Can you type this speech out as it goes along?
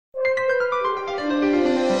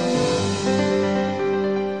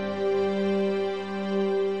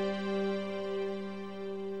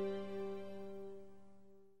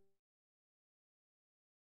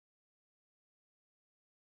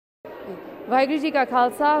Vaheguru Ji Ka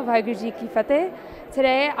Khalsa, Vaheguru Ji Ki Fateh.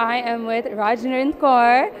 Today I am with Rajnarind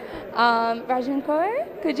Kaur. Rajnarind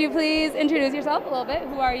Kaur, could you please introduce yourself a little bit?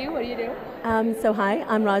 Who are you? What do you do? So hi,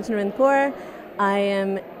 I'm Rajnarind Kaur.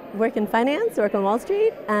 I work in finance, work on Wall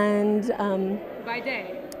Street, and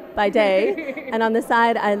by day, and on the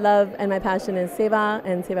side I love and my passion is Seva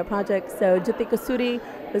and Seva projects. So Jutti Kasuri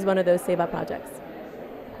was one of those Seva projects.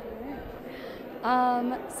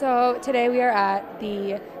 So today we are at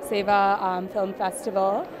the Seva Film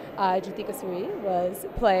Festival. Jutti Kasuri was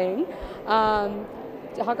playing. Can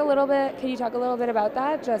you talk a little bit about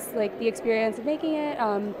that? Just like the experience of making it,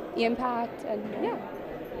 the impact, and yeah.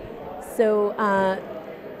 So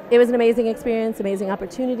it was an amazing experience, amazing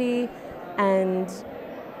opportunity, and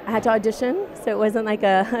I had to audition, so it wasn't like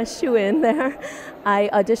a shoe-in there. I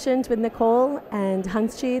auditioned with Nicole and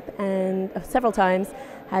Hansjeet, and several times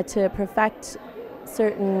had to perfect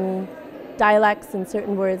certain dialects and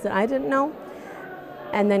certain words that I didn't know,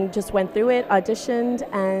 and then just went through it, auditioned,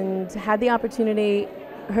 and had the opportunity,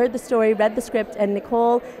 heard the story, read the script, and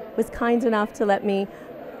Nicole was kind enough to let me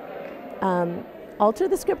alter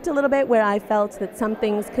the script a little bit, where I felt that some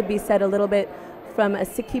things could be said a little bit from a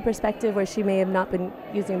Sikh perspective where she may have not been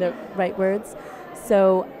using the right words.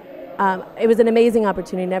 So it was an amazing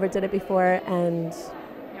opportunity, never did it before, and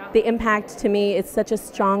the impact to me, it's such a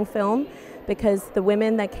strong film because the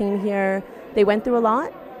women that came here, they went through a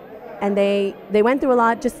lot, and they went through a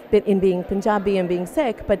lot just in being Punjabi and being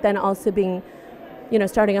Sikh, but then also being,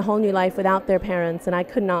 starting a whole new life without their parents, and I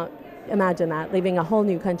could not imagine that, leaving a whole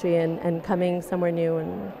new country and coming somewhere new,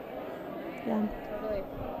 and yeah.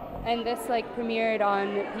 And this premiered on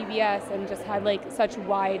PBS and just had such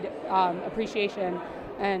wide appreciation,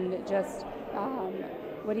 and just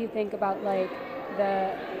what do you think about the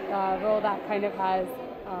role that kind of has,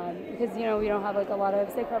 because we don't have a lot of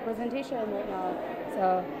Sikh representation right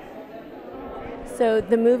now, so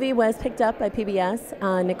the movie was picked up by PBS.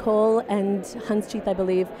 Nicole and Hansjeet, I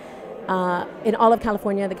believe, in all of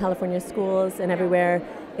California, the California schools and everywhere,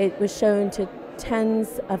 it was shown to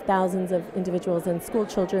tens of thousands of individuals and school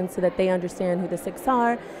children so that they understand who the Sikhs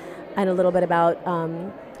are and a little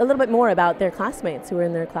bit more about their classmates who were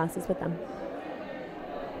in their classes with them.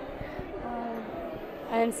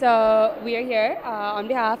 And so we are here on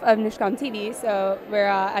behalf of Nishkam TV. So we're,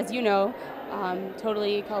 as you know,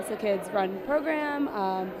 totally Khalsa Kids run program.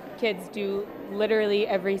 Kids do literally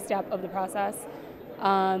every step of the process.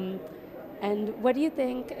 And what do you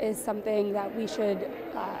think is something that we should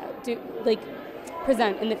do,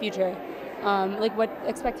 present in the future? What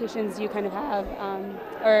expectations do you kind of have,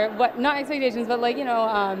 or what, not expectations, but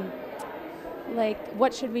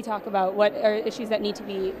what should we talk about? What are issues that need to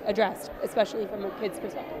be addressed, especially from a kid's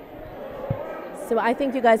perspective? So I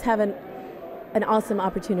think you guys have an awesome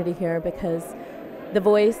opportunity here because the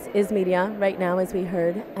voice is media right now, as we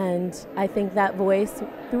heard, and I think that voice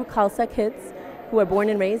through Khalsa kids who are born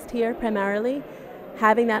and raised here primarily,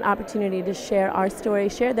 having that opportunity to share our story,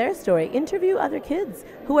 share their story, interview other kids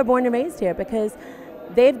who are born and raised here because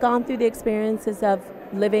they've gone through the experiences of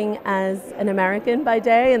living as an American by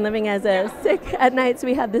day and living as a Sikh at night. So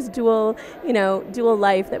we have this dual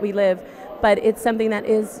life that we live, but it's something that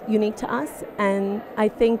is unique to us. And I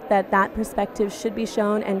think that perspective should be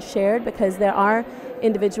shown and shared because there are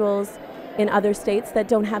individuals in other states that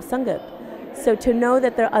don't have Sangat. So to know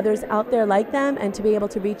that there are others out there like them and to be able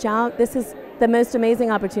to reach out, this is the most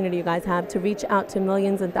amazing opportunity you guys have to reach out to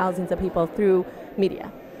millions and thousands of people through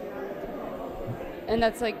media. And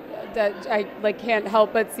that's that I can't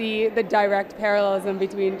help but see the direct parallelism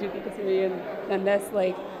between Jutti Kasuri and this,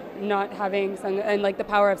 not having Sangat and the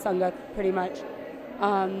power of Sangat pretty much.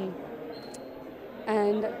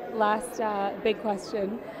 And last big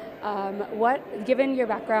question. Given your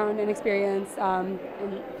background and experience from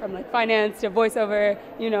finance to voiceover,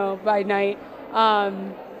 by night,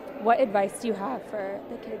 what advice do you have for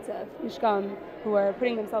the kids of Nishkam who are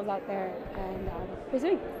putting themselves out there and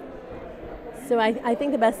pursuing? So I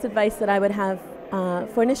think the best advice that I would have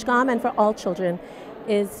for Nishkam and for all children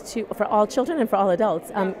is for all children and for all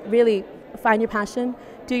adults, really find your passion,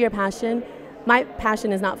 do your passion. My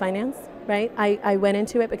passion is not finance, right? I went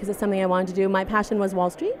into it because it's something I wanted to do. My passion was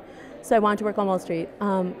Wall Street. So I wanted to work on Wall Street.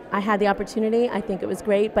 I had the opportunity, I think it was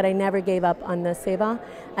great, but I never gave up on the Seva.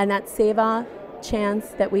 And that Seva chance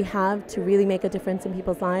that we have to really make a difference in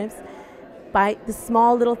people's lives, by the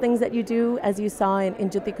small little things that you do, as you saw in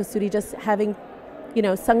Jutti Kasuri, just having,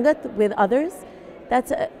 Sangat with others,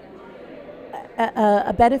 that's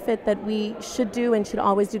a benefit that we should do and should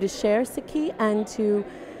always do to share Sikhi and to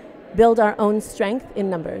build our own strength in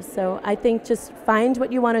numbers. So I think just find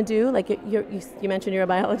what you want to do. Like you mentioned you're a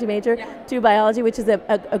biology major, do biology, which is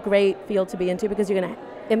a great field to be into because you're going to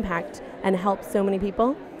impact and help so many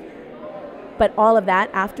people. But all of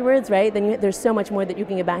that afterwards, right, then there's so much more that you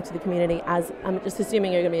can give back to the community as, I'm just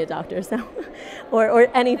assuming you're going to be a doctor, so, or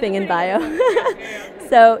anything in bio.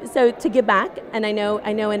 So to give back, and I know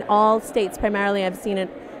in all states, primarily I've seen it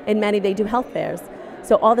in many, they do health fairs.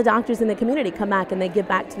 So all the doctors in the community come back and they give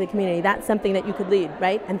back to the community. That's something that you could lead,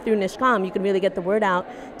 right? And through Nishkam, you can really get the word out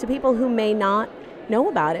to people who may not know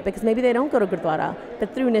about it because maybe they don't go to Gurdwara.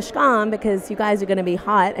 But through Nishkam, because you guys are going to be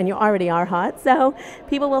hot and you already are hot, so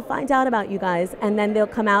people will find out about you guys and then they'll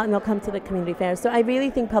come out and they'll come to the community fair. So I really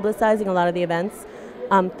think publicizing a lot of the events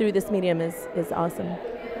through this medium is awesome.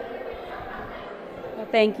 Well,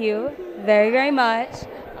 thank you very, very much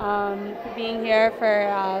for being here,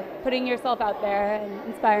 for putting yourself out there and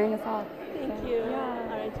inspiring us all. Thank you. Yeah.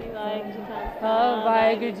 All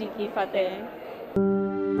right, Vaheguru Ji Ki Fateh.